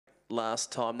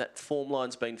last time. That form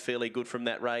line's been fairly good from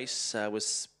that race.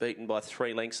 Was beaten by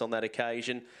 3 lengths on that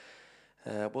occasion.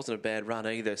 Wasn't a bad run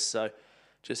either, so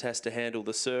just has to handle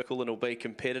the circle and it'll be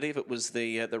competitive. It was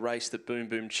the race that Boom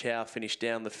Boom Chow finished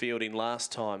down the field in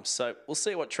last time. So we'll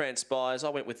see what transpires. I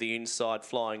went with the inside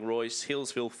Flying Royce,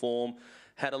 Hillsville form.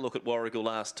 Had a look at Warragul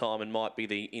last time and might be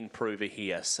the improver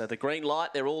here. So the green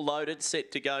light, they're all loaded,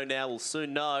 set to go now. We'll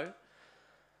soon know.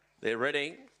 They're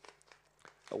ready.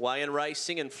 Away and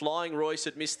racing, and Flying Royce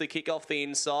had missed the kick off the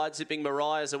inside. Zipping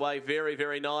Mariah's away very,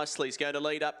 very nicely. He's going to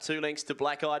lead up 2 lengths to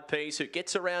Black Eyed Peas, who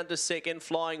gets around to second.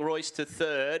 Flying Royce to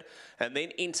third, and then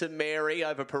into Mary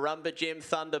over Parumba Gem,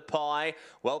 Thunder Pie.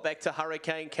 Well back to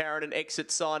Hurricane Karen and Exit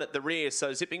Sign at the rear.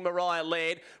 So Zipping Mariah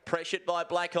led, pressured by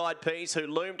Black Eyed Peas, who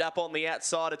loomed up on the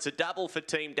outside. It's a double for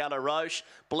Team Delaroche.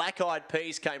 Black Eyed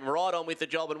Peas came right on with the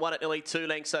job and won at nearly 2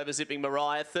 lengths over Zipping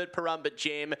Mariah. Third Parumba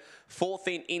Gem, fourth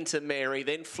in into Mary,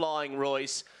 then Flying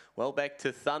Royce, well back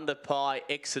to Thunder Pie,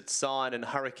 Exit Sign and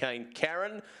Hurricane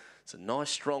Karen. It's a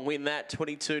nice strong win that,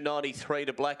 22.93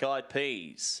 to Black Eyed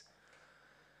Peas.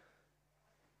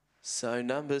 So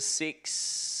number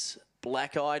 6,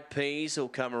 Black Eyed Peas will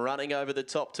come running over the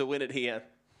top to win it here.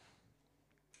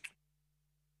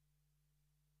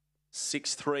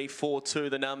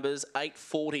 6-3-4-2 the numbers,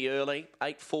 8.40 early,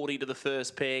 8.40 to the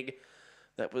first peg.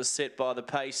 That was set by the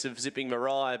pace of Zipping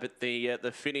Mariah, but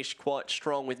the finish quite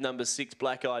strong with number 6,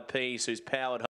 Black Eyed Peas, who's powered